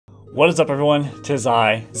What is up everyone, tis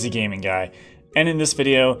I, the Gaming Guy, and in this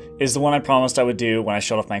video is the one I promised I would do when I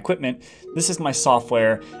shut off my equipment. This is my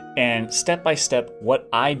software and step by step what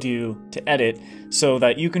I do to edit so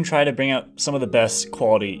that you can try to bring out some of the best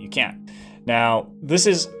quality you can. Now, this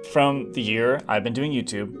is from the year I've been doing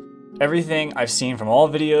YouTube. Everything I've seen from all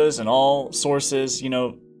videos and all sources,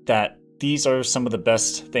 that these are some of the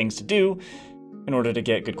best things to do in order to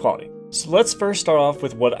get good quality. So let's first start off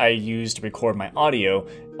with what I use to record my audio,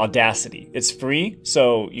 Audacity. It's free,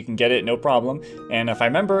 so you can get it no problem. And if I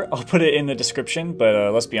remember, I'll put it in the description,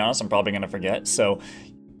 but let's be honest, I'm probably gonna forget. So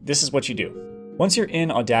this is what you do. Once you're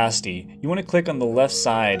in Audacity, you wanna click on the left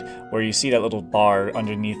side where you see that little bar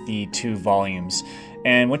underneath the 2 volumes.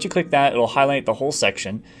 And once you click that, it'll highlight the whole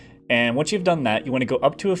section. And once you've done that, you wanna go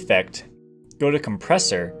up to Effect, go to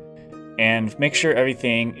Compressor, and make sure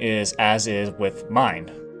everything is as is with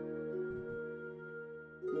mine.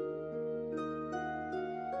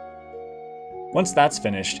 Once that's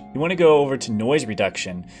finished, you want to go over to Noise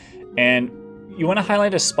Reduction, and you want to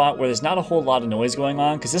highlight a spot where there's not a whole lot of noise going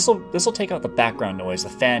on, because this will take out the background noise, the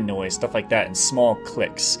fan noise, stuff like that in small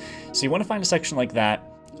clicks. So you want to find a section like that,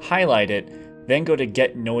 highlight it, then go to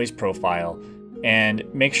Get Noise Profile, and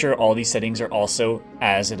make sure all these settings are also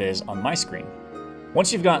as it is on my screen.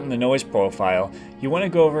 Once you've gotten the noise profile, you want to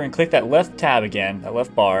go over and click that left tab again, that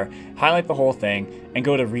left bar, highlight the whole thing, and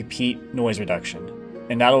go to Repeat Noise Reduction.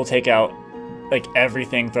 And that'll take out like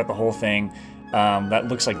everything throughout the whole thing that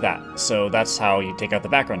looks like that. So that's how you take out the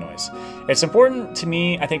background noise. It's important to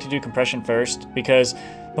me, I think, to do compression first, because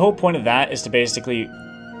the whole point of that is to basically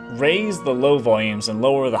raise the low volumes and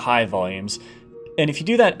lower the high volumes. And if you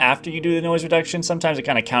do that after you do the noise reduction, sometimes it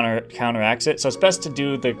kind of counteracts it. So it's best to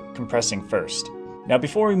do the compressing first. Now,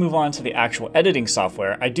 before we move on to the actual editing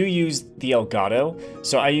software, I do use the Elgato.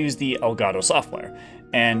 So I use the Elgato software.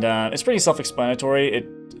 And it's pretty self-explanatory. It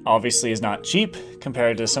obviously is not cheap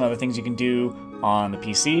compared to some other things you can do on the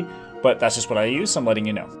PC, but that's just what I use, so I'm letting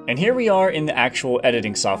you know. And here we are in the actual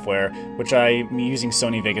editing software, which I'm using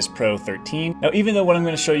Sony Vegas Pro 13. Now, even though what I'm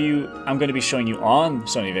going to show you, I'm going to be showing you on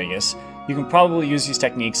Sony Vegas, you can probably use these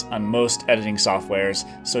techniques on most editing softwares,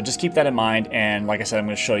 so just keep that in mind, and like I said, I'm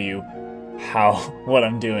going to show you what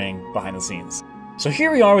I'm doing behind the scenes. So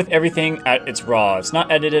here we are with everything at its raw. It's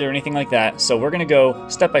not edited or anything like that, so we're gonna go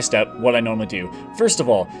step by step what I normally do. First of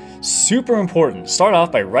all, super important, start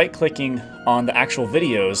off by right-clicking on the actual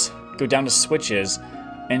videos, go down to Switches,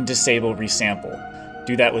 and disable Resample.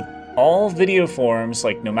 Do that with all video forms,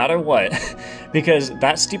 like no matter what, because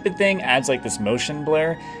that stupid thing adds like this motion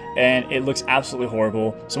blur, and it looks absolutely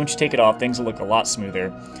horrible. So once you take it off, things will look a lot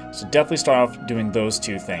smoother. So definitely start off doing those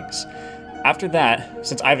 2 things. After that,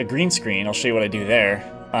 since I have a green screen, I'll show you what I do there.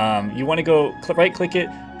 You want to go right-click it,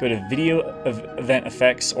 go to Video Event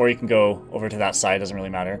Effects, or you can go over to that side, doesn't really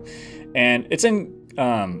matter. And it's in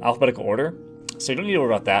alphabetical order, so you don't need to worry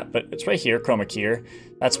about that, but it's right here, Chroma Keyer.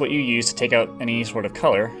 That's what you use to take out any sort of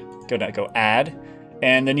color. Go Add,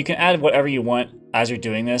 and then you can add whatever you want as you're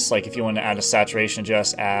doing this. Like if you want to add a saturation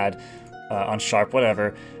adjust, add on sharp,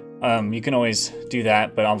 whatever. You can always do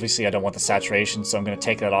that, but obviously I don't want the saturation, so I'm going to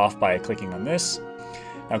take that off by clicking on this.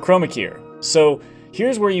 Now, Chroma Keyer. So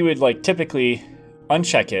here's where you would like typically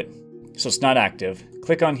uncheck it, so it's not active.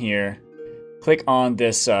 Click on here, click on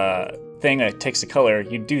this thing that takes the color.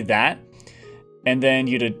 You do that, and then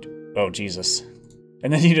oh Jesus,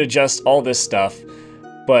 and then you'd adjust all this stuff.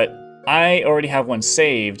 But I already have one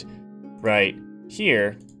saved right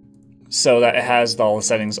here, so that it has all the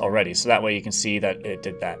settings already, so that way you can see that it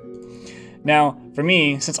did that. Now, for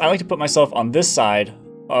me, since I like to put myself on this side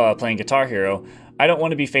playing Guitar Hero, I don't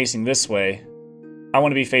want to be facing this way. I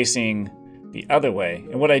want to be facing the other way.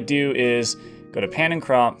 And what I do is go to Pan and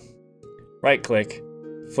Crop, right-click,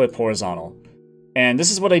 flip horizontal. And this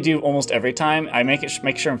is what I do almost every time. I make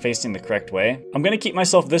sure I'm facing the correct way. I'm going to keep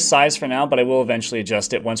myself this size for now, but I will eventually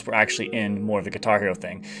adjust it once we're actually in more of the Guitar Hero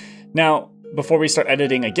thing. Now, before we start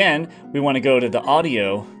editing again, we want to go to the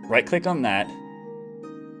audio, right-click on that,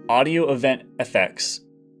 Audio Event Effects,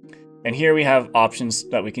 and here we have options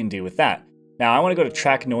that we can do with that. Now I want to go to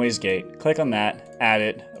Track Noise Gate, click on that, add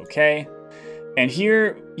it, okay. And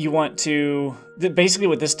here you want to, basically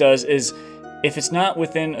what this does is, if it's not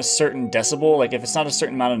within a certain decibel, like if it's not a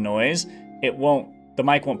certain amount of noise, the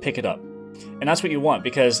mic won't pick it up. And that's what you want,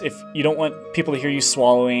 because if you don't want people to hear you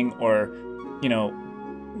swallowing or,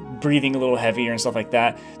 breathing a little heavier and stuff like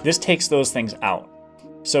that, this takes those things out.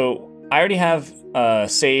 So I already have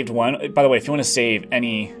saved one. By the way, if you want to save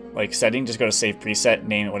any setting, just go to Save Preset,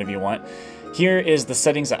 name it whatever you want. Here is the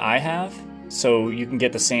settings that I have, so you can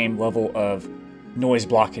get the same level of noise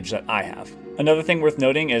blockage that I have. Another thing worth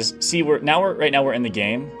noting is, see, right now we're in the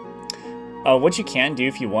game, What you can do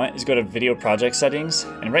if you want is go to video project settings,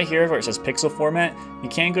 and right here where it says pixel format, you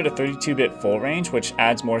can go to 32-bit full range, which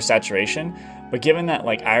adds more saturation. But given that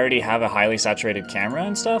like I already have a highly saturated camera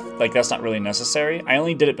and stuff, like that's not really necessary. I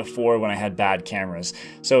only did it before when I had bad cameras.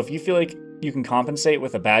 So if you feel like you can compensate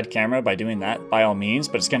with a bad camera by doing that, by all means,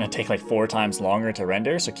 but it's gonna take like 4 times longer to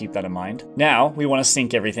render, so keep that in mind. Now we wanna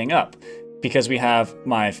sync everything up because we have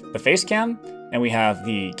the face cam, and we have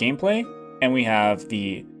the gameplay, and we have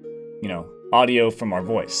the, audio from our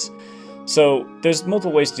voice. So there's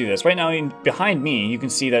multiple ways to do this. Right now, behind me, you can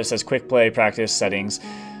see that it says quick play, practice, settings.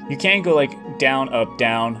 You can go like down, up,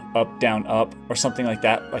 down, up, or something like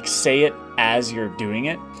that. Like say it as you're doing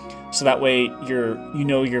it. So that way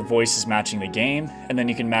your voice is matching the game, and then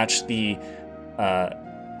you can match the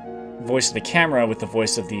voice of the camera with the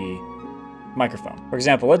voice of the microphone. For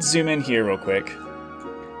example, let's zoom in here real quick.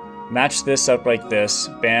 Match this up like this,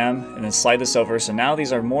 bam, and then slide this over. So now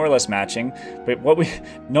these are more or less matching. But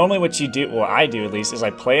what you do, well I do at least, is I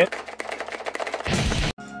play it.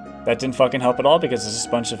 That didn't fucking help at all because it's just a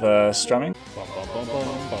bunch of strumming.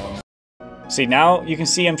 See, now you can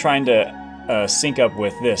see I'm trying to sync up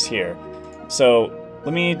with this here. So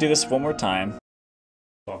let me do this one more time.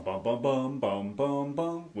 Bum, bum, bum, bum, bum, bum,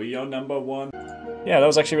 bum. We are #1. Yeah, that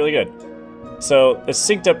was actually really good. So it's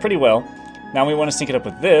synced up pretty well. Now we want to sync it up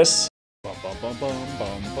with this. Bum, bum, bum, bum,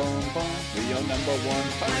 bum, bum, bum. We are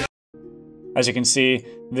 #1. As you can see,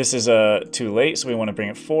 this is too late, so we want to bring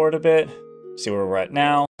it forward a bit. See where we're at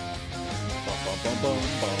now.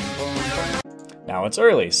 Now it's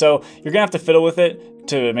early, so you're gonna have to fiddle with it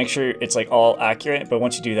to make sure it's like all accurate, but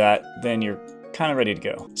once you do that, then you're kind of ready to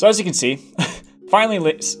go. So as you can see, finally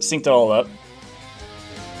synced it all up.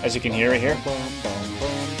 As you can hear right here.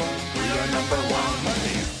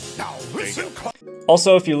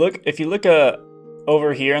 Also, if you look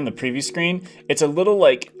over here on the preview screen, it's a little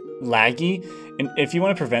like laggy, and if you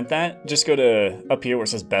want to prevent that, just go to up here where it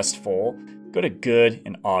says best full, go to good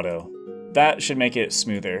and auto. That should make it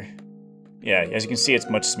smoother. Yeah, as you can see, it's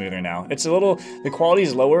much smoother now. The quality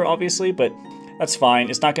is lower, obviously, but that's fine.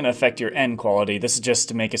 It's not going to affect your end quality. This is just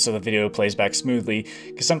to make it so the video plays back smoothly,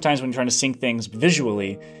 because sometimes when you're trying to sync things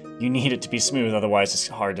visually, you need it to be smooth, otherwise it's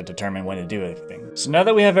hard to determine when to do everything. So now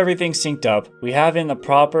that we have everything synced up, we have in the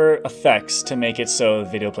proper effects to make it so the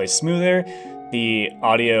video plays smoother, the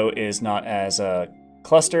audio is not as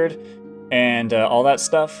clustered, and all that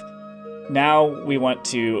stuff. Now we want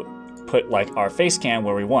to put like our face cam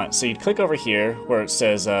where we want. So you'd click over here where it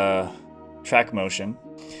says track motion.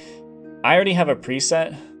 I already have a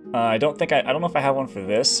preset. I don't know if I have one for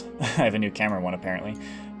this. I have a new camera one apparently,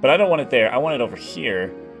 but I don't want it there. I want it over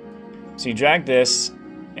here. So you drag this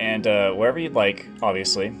and wherever you'd like,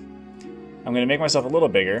 obviously. I'm gonna make myself a little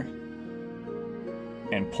bigger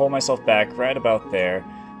and pull myself back right about there.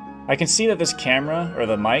 I can see that this camera or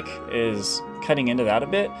the mic is cutting into that a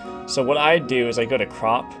bit. So what I do is I go to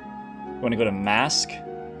crop, I'm gonna go to mask,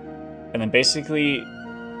 and then basically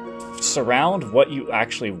surround what you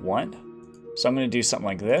actually want. So I'm gonna do something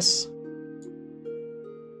like this.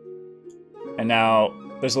 And now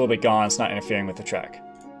there's a little bit gone, it's not interfering with the track.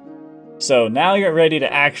 So now you're ready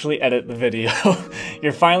to actually edit the video.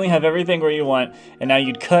 You finally have everything where you want, and now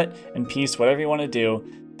you'd cut and piece whatever you want to do.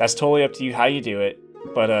 That's totally up to you how you do it.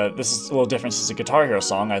 But this is a little different since it's a Guitar Hero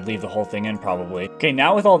song. I'd leave the whole thing in probably. Okay,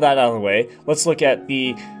 now with all that out of the way, let's look at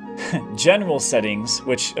the general settings,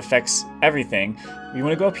 which affects everything. You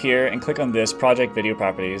want to go up here and click on this, Project Video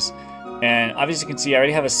Properties. And obviously you can see I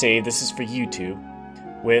already have a save. This is for YouTube.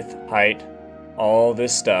 Width, height, all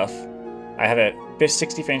this stuff. I have it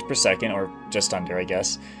 60 frames per second, or just under, I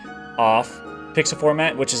guess. Off. Pixel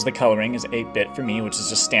format, which is the coloring, is 8-bit for me, which is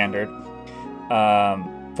just standard.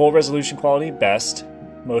 Full resolution quality, best.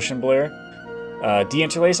 Motion blur.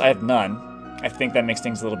 Deinterlace, I have none. I think that makes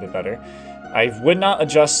things a little bit better. I would not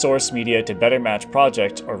adjust source media to better match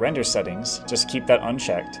project or render settings. Just keep that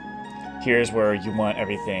unchecked. Here's where you want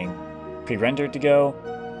everything pre-rendered to go.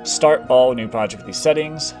 Start all new project with these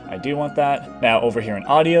settings. I do want that. Now over here in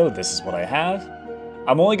audio, this is what I have.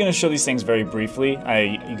 I'm only going to show these things very briefly.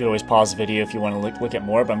 You could always pause the video if you want to look at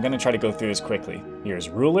more, but I'm going to try to go through this quickly. Here's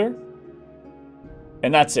ruler.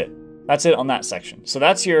 And that's it. That's it on that section. So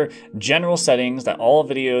that's your general settings that all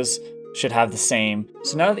videos should have the same.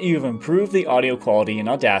 So now that you've improved the audio quality in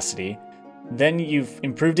Audacity, then you've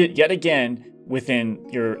improved it yet again within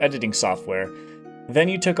your editing software. Then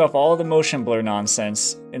you took off all the motion blur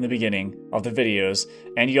nonsense in the beginning of the videos,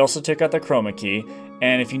 and you also took out the chroma key,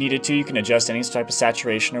 and if you needed to, you can adjust any type of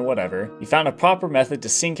saturation or whatever. You found a proper method to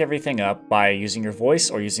sync everything up by using your voice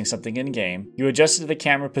or using something in-game. You adjusted the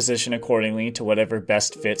camera position accordingly to whatever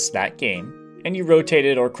best fits that game. and you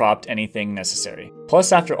rotated or cropped anything necessary.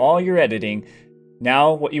 Plus, after all your editing,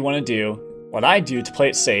 now what you want to do, what I do to play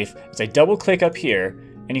it safe, is I double click up here,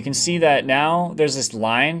 and you can see that now there's this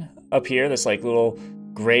line up here, this like little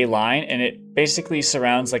gray line, and it basically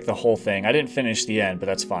surrounds like the whole thing. I didn't finish the end, but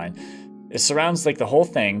that's fine. It surrounds like the whole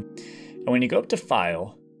thing, and when you go up to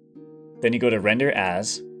File, then you go to Render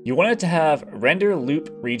As, you want it to have Render Loop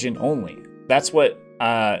Region Only. That's what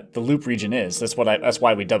the loop region is. That's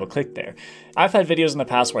why we double click there. I've had videos in the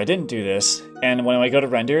past where I didn't do this, and when I go to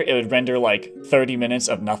render, it would render like 30 minutes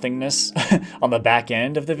of nothingness on the back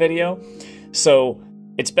end of the video. So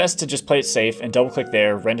it's best to just play it safe and double click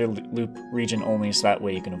there, render loop region only, so that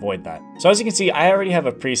way you can avoid that. So as you can see, I already have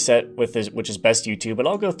a preset with this, which is best YouTube, but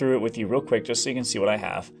I'll go through it with you real quick just so you can see what I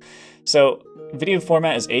have. So video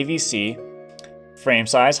format is AVC, frame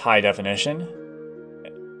size, high definition.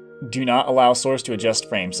 Do not allow source to adjust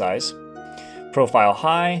frame size. Profile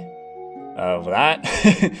high of that.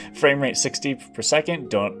 Frame rate 60 per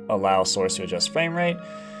second. Don't allow source to adjust frame rate.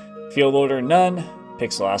 Field order none.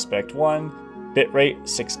 Pixel aspect 1. Bit rate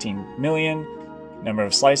 16 million. Number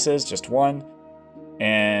of slices just 1.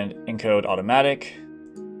 And encode automatic.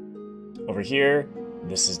 Over here,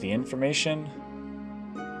 this is the information.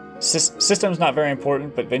 System's not very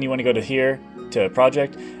important, but then you want to go to here to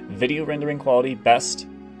project. Video rendering quality best.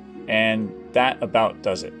 And that about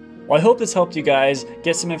does it. Well, I hope this helped you guys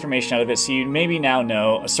get some information out of it, so you maybe now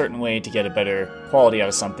know a certain way to get a better quality out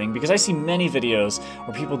of something, because I see many videos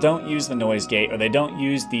where people don't use the noise gate or they don't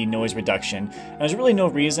use the noise reduction, and there's really no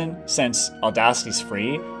reason, since Audacity's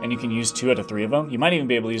free and you can use 2 out of 3 of them. You might even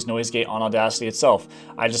be able to use noise gate on Audacity itself.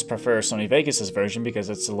 I just prefer Sony Vegas's version because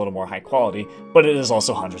it's a little more high quality, but it is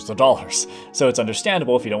also hundreds of dollars, so it's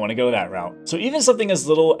understandable if you don't want to go that route. So even something as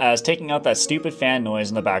little as taking out that stupid fan noise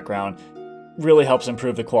in the background really helps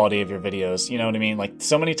improve the quality of your videos. You know what I mean? Like,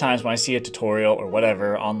 so many times when I see a tutorial or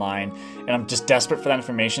whatever online and I'm just desperate for that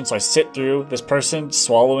information, so I sit through this person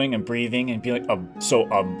swallowing and breathing and be like, and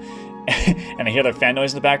I hear their fan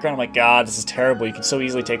noise in the background. I'm like, God, this is terrible. You can so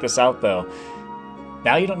easily take this out though.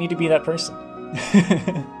 Now you don't need to be that person.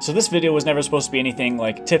 So this video was never supposed to be anything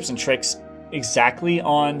like tips and tricks exactly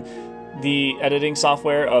on the editing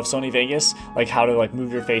software of Sony Vegas, like how to like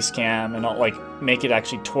move your face cam and not like make it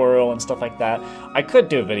actually twirl and stuff like that. I could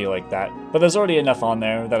do a video like that, but there's already enough on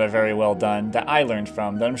there that are very well done that I learned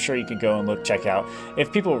from that I'm sure you could go and check out.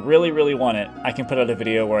 If people really want it, I can put out a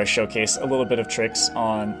video where I showcase a little bit of tricks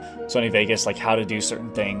on Sony Vegas, like how to do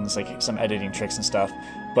certain things, like some editing tricks and stuff.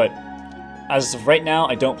 But as of right now,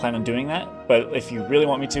 I don't plan on doing that, but if you really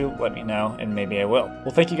want me to, let me know, and maybe I will.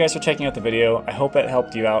 Well, thank you guys for checking out the video. I hope it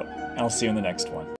helped you out, and I'll see you in the next one.